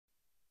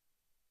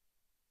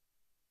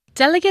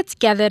Delegates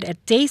gathered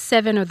at Day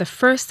 7 of the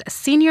first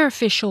senior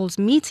officials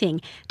meeting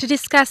to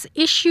discuss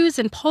issues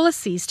and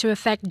policies to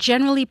affect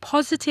generally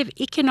positive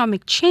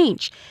economic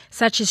change,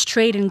 such as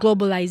trade and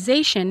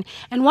globalization,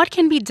 and what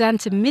can be done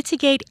to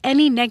mitigate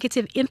any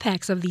negative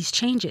impacts of these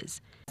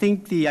changes.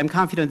 I'm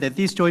confident that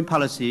this joint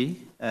policy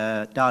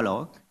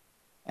dialogue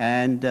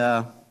and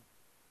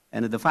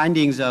the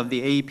findings of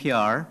the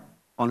AEPR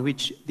on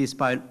which this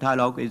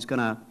dialogue is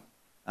going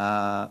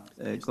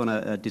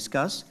to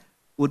discuss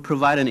would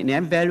provide an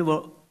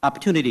invaluable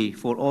opportunity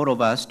for all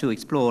of us to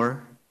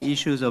explore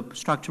issues of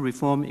structural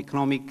reform,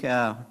 economic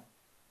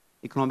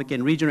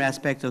and regional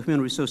aspects of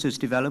human resources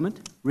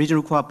development,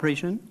 regional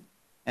cooperation,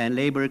 and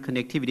labor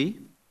connectivity,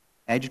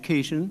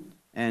 education,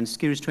 and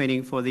skills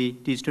training for the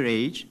digital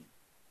age,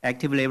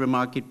 active labor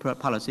market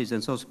policies,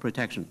 and social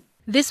protection.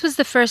 This was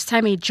the first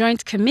time a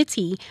joint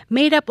committee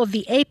made up of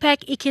the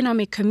APEC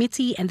Economic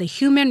Committee and the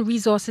Human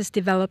Resources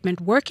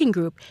Development Working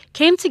Group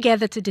came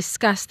together to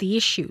discuss the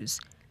issues.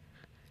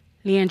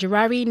 Leanne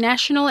Jarari,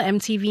 National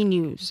EMTV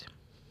News.